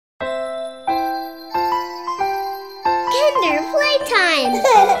Playtime.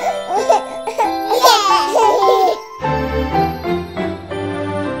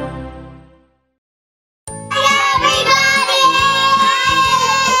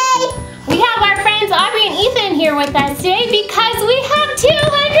 We have our friends Aubrey and Ethan here with us today because we have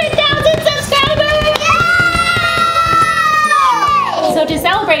 200,000 subscribers! Yay! So to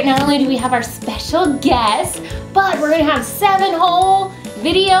celebrate, not only do we have our special guest, but we're gonna have 7 whole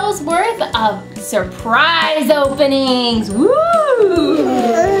videos worth of surprise openings. Woo!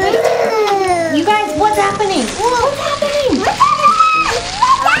 You guys, what's happening? What's happening?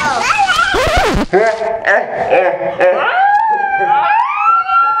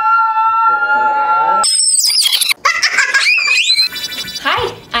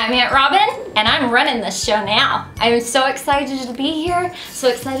 Hi, I'm Aunt Robin, and I'm running this show now. I'm so excited to be here,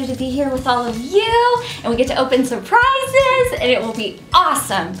 with all of you, and we get to open surprises, and it will be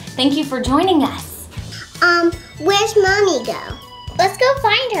awesome. Thank you for joining us. Where's Mommy go? Let's go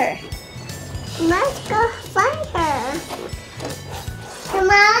find her. Let's go find her. Come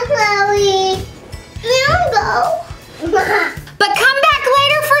on, Chloe. Now go. But come back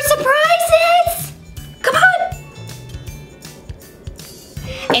later for surprises. Come on.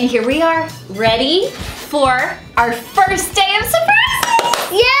 And here we are, ready for our first day of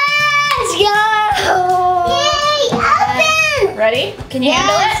surprises. Yes, go. Yay, open. Ready? Can you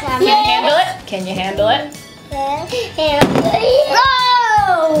handle it? Can you handle it? Can you handle it? Go.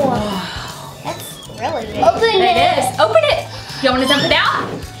 That's really big. Open it. It is. Open it. You want to dump it out?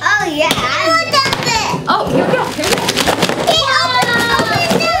 Oh yeah. I will dump it. Oh, here we go. Here we go.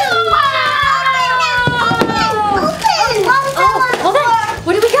 Hold on.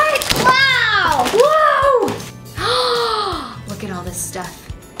 What do we got? Wow. Whoa. Look at all this stuff.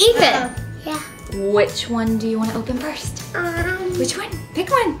 Ethan. Yeah. Which one do you want to open first? Which one? Pick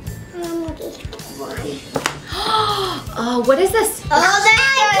one. This one. Oh, what is this? Oh,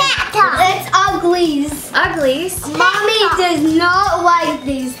 that's uglies. Uglies. Mommy does not like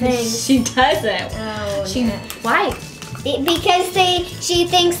these things. She doesn't. Oh, Why? Because she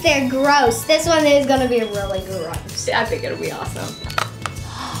thinks they're gross. This one is gonna be really gross. I think it'll be awesome.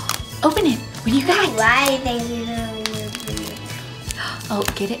 Open it. What do you got? Why think you know? Oh,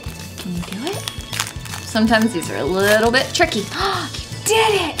 get it? Can you do it? Sometimes these are a little bit tricky. You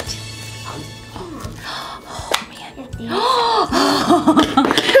did it! Oh man.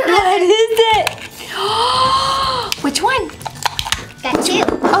 What is it? Which one? Got 2.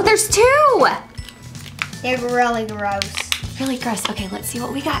 Oh, there's 2! They're really gross. Really gross. Okay, let's see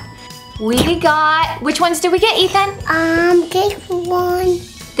what we got. We got, which ones did we get, Ethan? This one.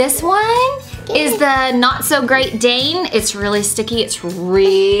 This one is the Not So Great Dane. It's really sticky. It's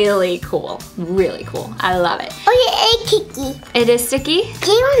really cool. Really cool. I love it. Oh yeah, it's sticky. It is sticky.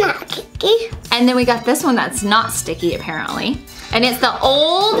 You're not sticky. And then we got this one that's not sticky, apparently. And it's the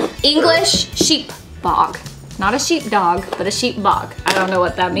Old English Sheep Bog. Not a sheepdog, but a sheep bog. I don't know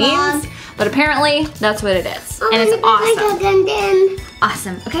what that means, but apparently that's what it is. And it's awesome.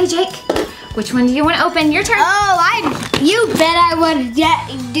 Awesome. Okay, Jake, which one do you want to open? Your turn. You bet I would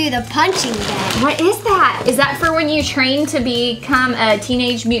do the punching bag. What is that? Is that for when you train to become a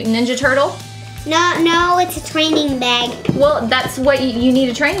Teenage Mutant Ninja Turtle? No, it's a training bag. Well, that's what you need,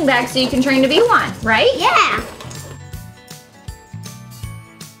 a training bag so you can train to be one, right? Yeah.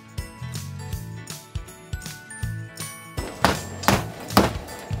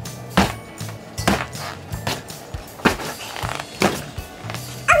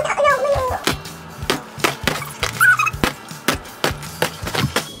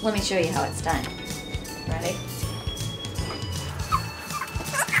 Let me show you how it's done. Ready?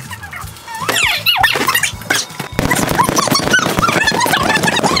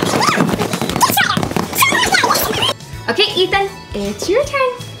 Okay, Ethan, it's your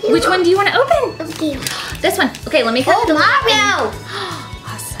turn. Which one do you want to open? Okay. This one. Okay, let me cut the Mario!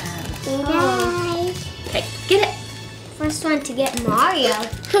 Awesome. Bye. Okay, get it. First one to get Mario.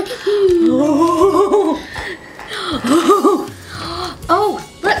 Oh,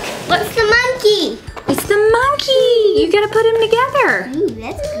 look. It's the monkey. It's the monkey. You gotta put him together. Ooh,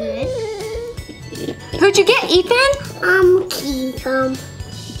 that's good. Who'd you get, Ethan? King Kong.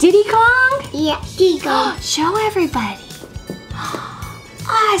 Diddy Kong? Yeah, King Kong. Show everybody.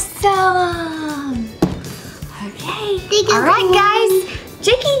 Awesome. Okay. All right, guys.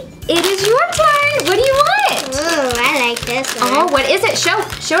 Jakey, it is your turn. What do you want? Oh, I like this one. Oh, what is it?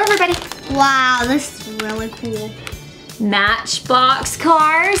 Show everybody. Wow, this is really cool. Matchbox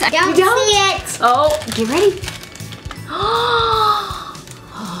cars. Don't see it. Oh, get ready. Oh,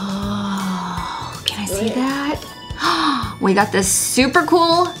 can I see that? We got this super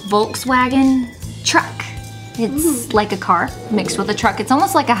cool Volkswagen truck. It's like a car mixed with a truck. It's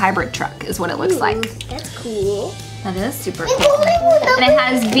almost like a hybrid truck is what it looks like. That's cool. That is super cool. And it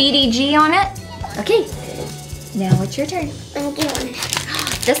has VDG on it. Okay, now it's your turn. I'm going.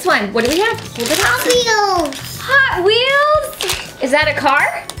 This one, what do we have? Hold it Hot out. Wheels. Hot Wheels? Is that a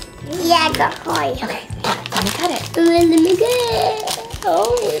car? Yeah, I got toy. Okay, let me cut it. Let me get it.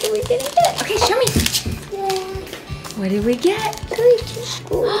 Oh, what are we gonna get? Okay, show me. What did we get?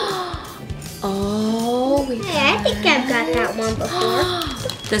 Oh, we Hey, I think I've got that one before.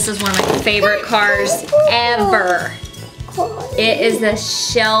 This is one of my favorite cars ever. It is the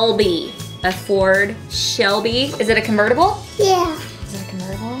Shelby, a Ford Shelby. Is it a convertible? Yeah. Is it a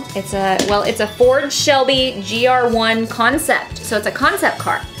convertible? It's a Ford Shelby GR1 concept. So it's a concept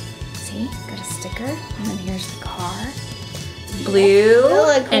car. See, got a sticker, and then here's the car. Blue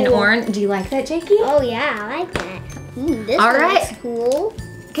really cool. and orange. Do you like that, Jakey? Oh yeah, I like that. This All one right. is cool.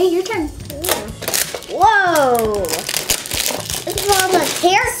 Okay, your turn. Whoa! This is all the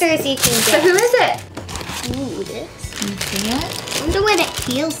characters you can So get. who is it? Ooh, this. Can you see it? I wonder what it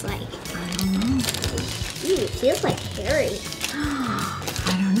feels like. I don't know. Ooh, it feels like Harry. I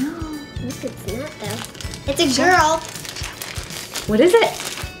don't know. Look, it's not though. It's a girl. What is it?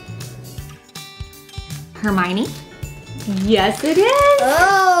 Hermione? Yes, it is.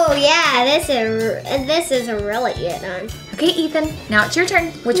 Oh yeah, this is a really good one. Okay, Ethan. Now it's your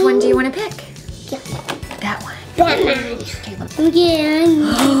turn. Which one do you want to pick? That one. Batman. Okay, look. Again.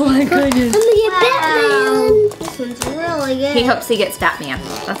 Oh my goodness. I'm gonna get Batman. This one's really good. He hopes he gets Batman.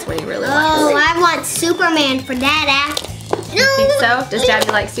 That's what he really Oh, wants. I want Superman for Dada. You think so? Does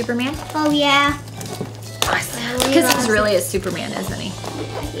Daddy like Superman? Oh yeah. Awesome. Because he's really a Superman, isn't he?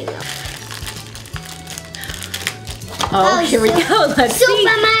 Oh, here we go. Let's see.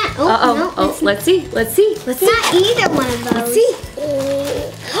 Superman. Oh, Uh-oh. no, Oh, it's let's see. Let's see. Let's see. not either one of those. Let's see.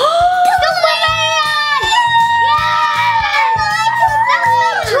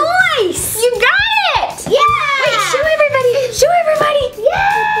 Choice. You got it! Yeah. Wait, show everybody! Show everybody!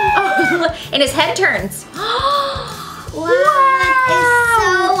 Yeah. Oh, and his head turns. Wow. That is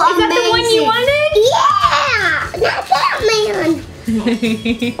so Is that the one you amazing. Yeah. Not Batman.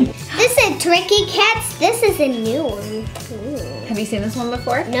 This is Tricky Cats. This is a new one. Ooh. Have you seen this one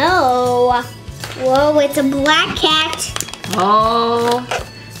before? No. Whoa, it's a black cat. Oh,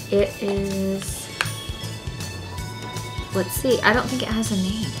 it is. Let's see. I don't think it has a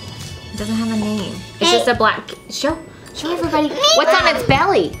name. It doesn't have a name. It's Hey. just a black. Show everybody. What's on its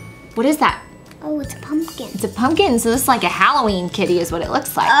belly? What is that? Oh, it's a pumpkin. It's a pumpkin. So this is like a Halloween kitty, is what it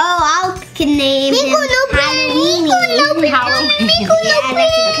looks like. Oh, I can name him Halloween. Halloween. Yeah,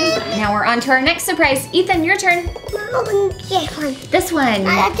 that's Now we're on to our next surprise. Ethan, your turn. Get one. This one.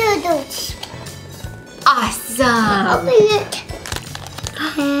 I do those. Awesome. Open it.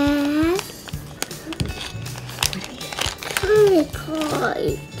 Oh my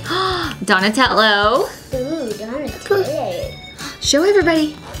god. Donatello. Ooh, Donatello. Show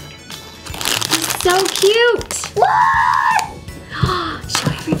everybody. So cute. What? Show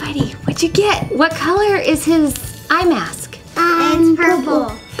everybody. What'd you get? What color is his eye mask? It's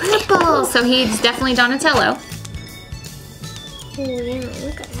purple. Purple. So he's definitely Donatello. Oh yeah,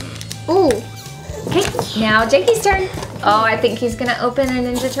 look at that. Oh. Okay, now Jakey's turn. Oh, I think he's gonna open a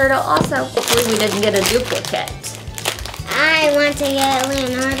Ninja Turtle also. Hopefully we didn't get a duplicate. I want to get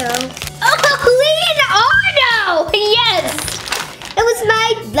Leonardo. Oh, Leonardo! Yes! It was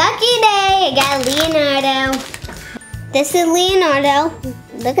my lucky day. I got Leonardo. This is Leonardo.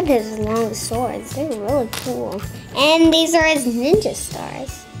 Look at his long swords. They're really cool. And these are his ninja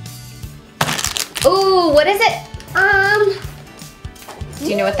stars. Ooh, what is it? Do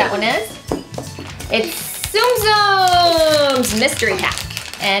you know what that one is? It's Tsum Tsum's mystery pack.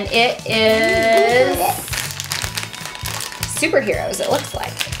 And it is superheroes, it looks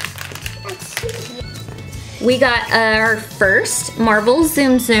like. We got our first Marvel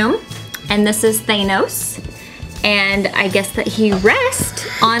Tsum Tsum, and this is Thanos. And I guess that he rests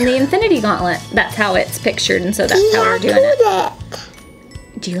on the Infinity Gauntlet. That's how it's pictured, and so that's how we're doing it.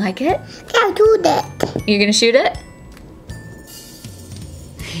 Do you like it? I'll do that. You're gonna shoot it?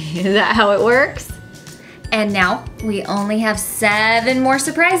 Is that how it works? And now we only have 7 more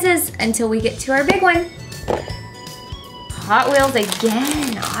surprises until we get to our big one. Hot Wheels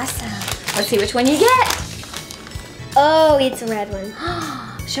again, awesome. Let's see which one you get. Oh, it's a red one.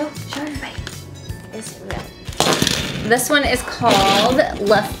 Show everybody. It's red. This one is called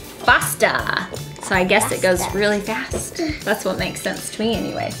La Fasta. So I guess it goes really fast. That's what makes sense to me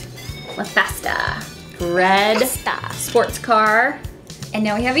anyways. La Fasta. Red sports car. And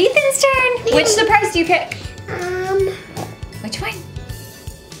now we have Ethan's turn. Which surprise do you pick? Which one?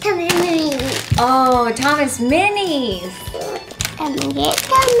 Come here. Oh, Thomas minis. I'm gonna get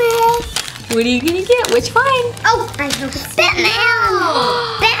Thomas. What are you gonna get? Which one? Oh, I hope it's Batman.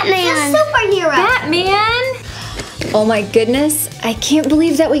 Batman. The superhero. Batman. Oh my goodness. I can't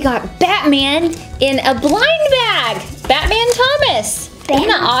believe that we got Batman in a blind bag. Batman Thomas. Isn't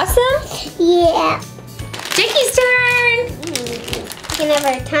that awesome? Yeah. Jakey's turn. You can have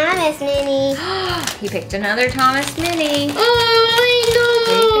our Thomas mini. He picked another Thomas mini. Oh,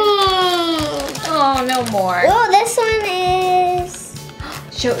 Oh, no more. oh, this one is.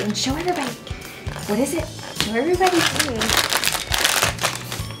 Show everybody. What is it? Show everybody.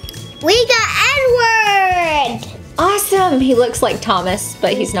 We got Edward. Awesome. He looks like Thomas,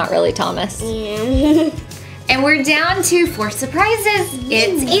 but he's not really Thomas. Yeah. And we're down to 4 surprises.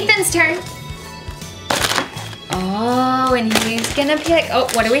 It's Ethan's turn. Oh, and he's gonna pick. Oh,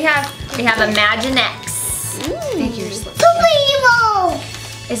 what do we have? We have Imaginext figures. Superhero.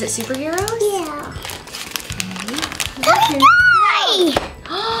 Is it superheroes? Yeah. Okay.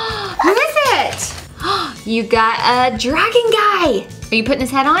 Who is it? You got a dragon guy. Are you putting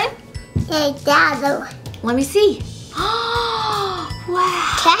his head on? Hey, Dad. Let me see. Wow.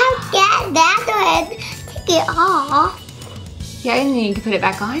 Can't get that one. Take it off. Yeah, and then you can put it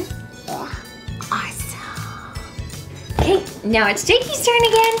back on. Yeah. Awesome. Okay, now it's Jakey's turn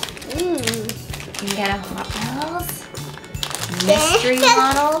again. You got a Hot Wheels mystery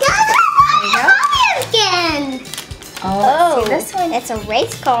model. There you go. Again. Oh, see this one? It's a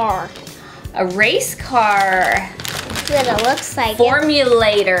race car. A race car. That's what it looks like.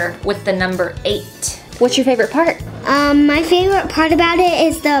 Formulator with the number 8. What's your favorite part? My favorite part about it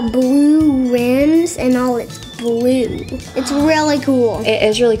is the blue rims and all it's blue. It's really cool. It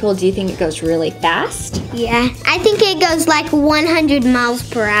is really cool. Do you think it goes really fast? Yeah, I think it goes like 100 miles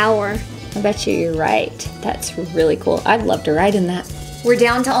per hour. I bet you're right. That's really cool. I'd love to ride in that. We're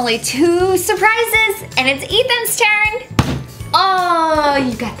down to only 2 surprises, and it's Ethan's turn. Oh,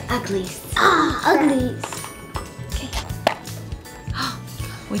 you got the uglies. Ah, uglies. Okay.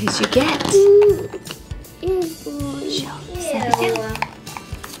 What did you get?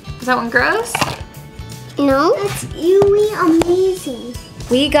 Is that one gross? No. That's really amazing.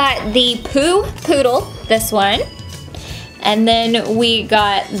 We got the Pooh Poodle, this one. And then we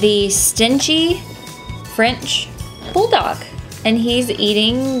got the Stingy French Bulldog. And he's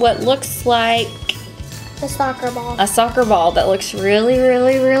eating what looks like A soccer ball. a soccer ball that looks really,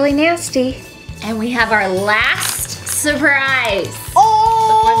 really, really nasty. And we have our last surprise.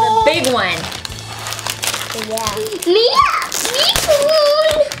 Oh! For the big one. Yeah.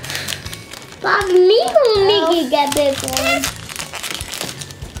 Me get big one.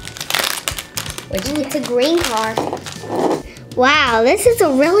 It's a green car. Wow, this is a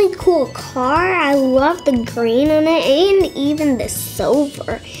really cool car. I love the green on it and even the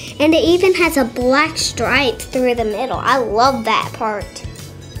silver. And it even has a black stripe through the middle. I love that part.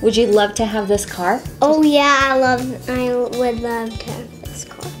 Would you love to have this car? Oh yeah, I would love to have this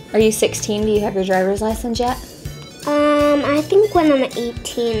car. Are you 16? Do you have your driver's license yet? I think when I'm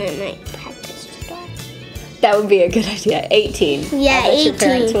 18 I might practice to drive. That would be a good idea. 18. Yeah, I bet 18. your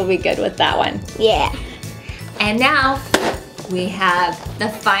parents will be good with that one. Yeah. And now we have the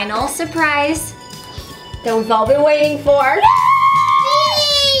final surprise that we've all been waiting for.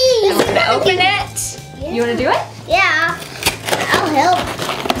 And we're gonna open it. Yeah. You wanna do it? Yeah. I'll help.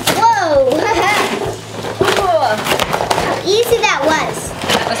 Whoa. How easy that was.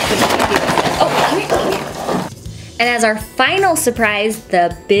 That was pretty easy. Oh, come here, come here. And as our final surprise,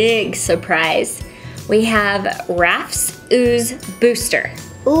 the big surprise, we have Raph's Ooze Booster.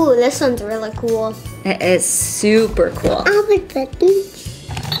 Ooh, this one's really cool. It is super cool. I'll be the dude. Give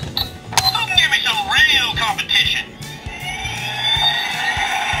me some real competition.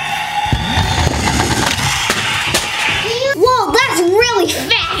 Whoa, that's really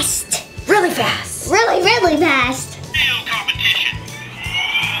fast. Really fast. Really, really fast. Real competition.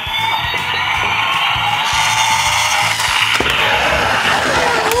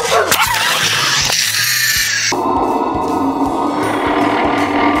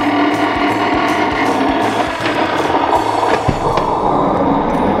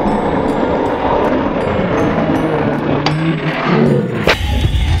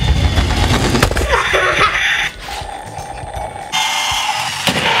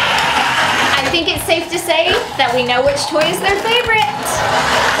 That we know which toy is their favorite.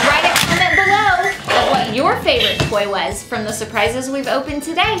 Write a comment below of what your favorite toy was from the surprises we've opened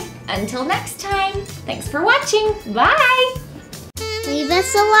today. Until next time, thanks for watching. Bye. Leave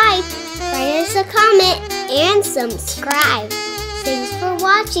us a like, write us a comment, and subscribe. Thanks for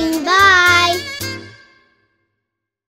watching. Bye.